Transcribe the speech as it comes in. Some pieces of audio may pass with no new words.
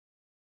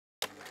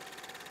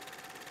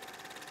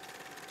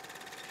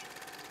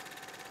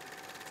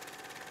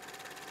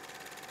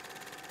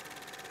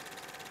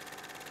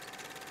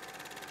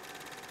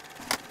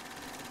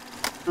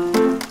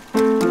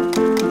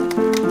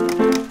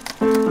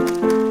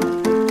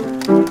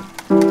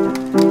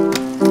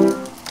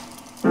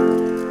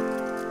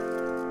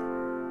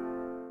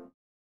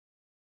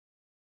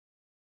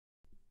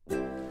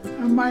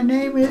My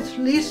name is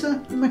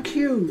Lisa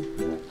McCue,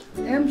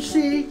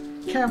 M-C-C-U-E.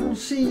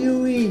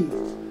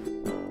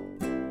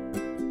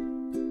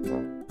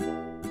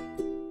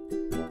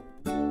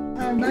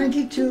 I'm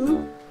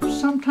 92.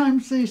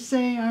 Sometimes they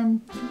say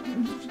I'm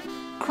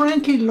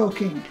cranky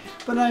looking,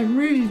 but I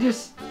really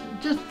just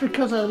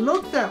because I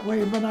look that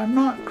way, but I'm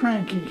not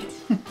cranky.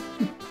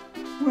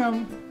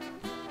 Well,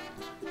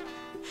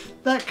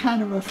 that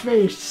kind of a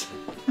face.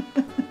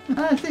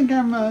 I think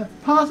I'm a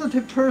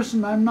positive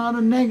person. I'm not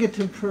a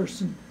negative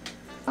person.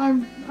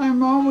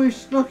 I'm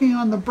always looking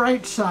on the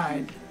bright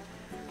side.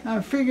 I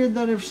figured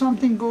that if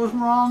something goes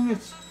wrong,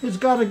 it's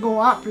got to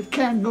go up. It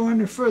can't go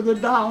any further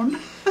down.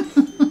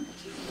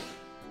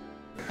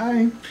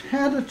 I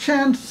had a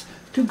chance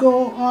to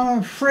go on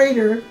a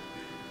freighter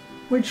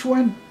which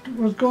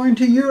was going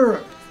to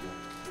Europe.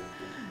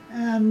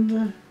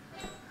 And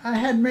I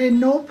had made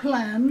no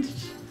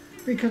plans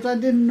because I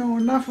didn't know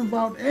enough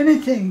about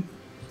anything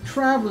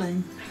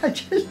traveling. I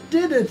just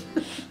did it.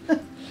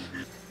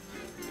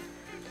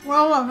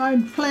 Well, I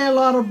play a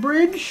lot of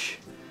bridge.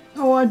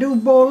 Oh, I do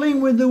bowling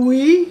with the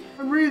Wii.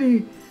 I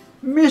really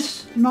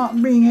miss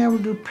not being able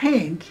to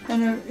paint.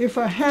 And if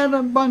I had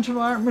a bunch of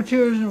art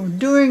materials and was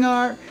doing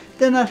art,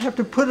 then I'd have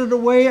to put it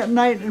away at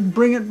night and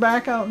bring it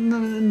back out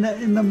in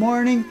the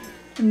morning.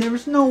 And there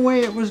was no way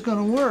it was going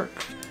to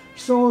work.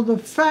 So the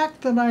fact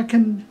that I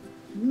can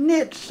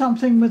knit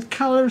something with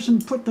colors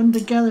and put them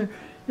together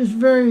is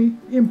very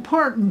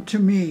important to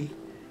me.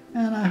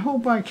 And I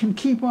hope I can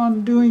keep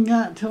on doing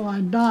that till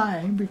I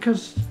die,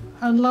 because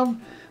I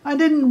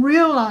didn't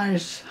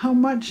realize how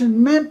much it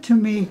meant to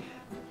me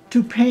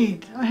to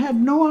paint. I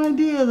had no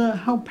idea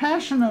how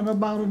passionate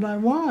about it I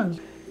was.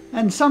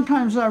 And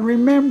sometimes I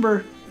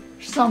remember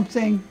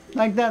something,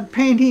 like that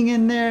painting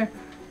in there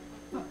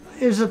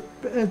is a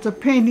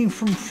painting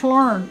from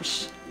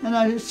Florence, and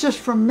it's just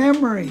from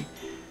memory.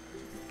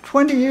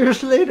 20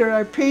 years later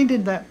I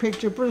painted that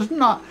picture, but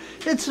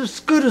it's as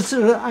good as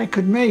I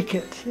could make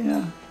it.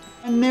 Yeah.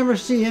 I never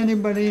see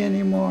anybody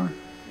anymore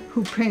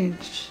who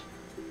paints.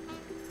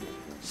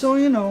 So,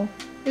 you know,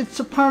 it's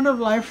a part of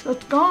life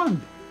that's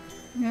gone.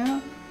 Yeah.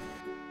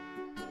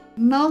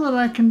 Now that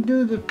I can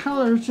do the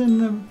colors in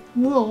the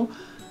wool,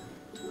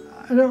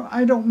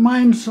 I don't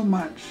mind so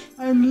much.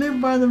 I live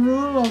by the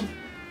rule of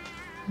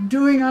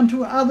doing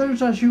unto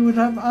others as you would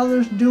have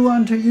others do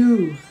unto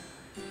you.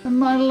 And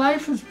my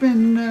life has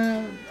been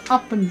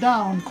up and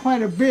down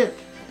quite a bit,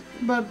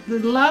 but the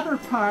latter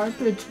part,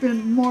 it's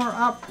been more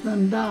up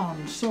than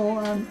down. So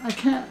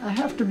I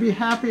have to be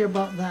happy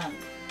about that.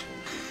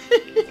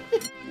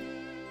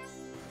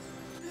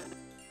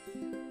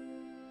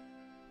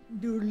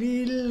 Du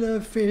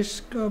lille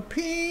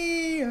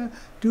fiskerpige,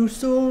 du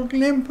så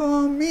glimt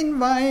på min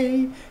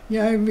vej.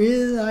 Jeg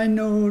ved ej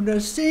noget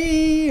at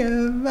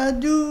sige,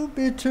 hvad du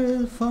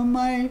betød for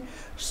mig.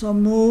 Så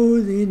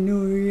modig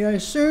nu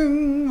jeg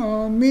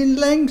synger min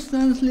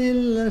længstens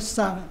lille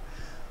sang.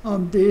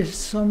 Om det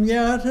som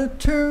hjertet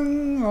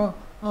tynger,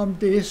 om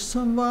det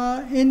som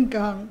var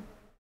engang.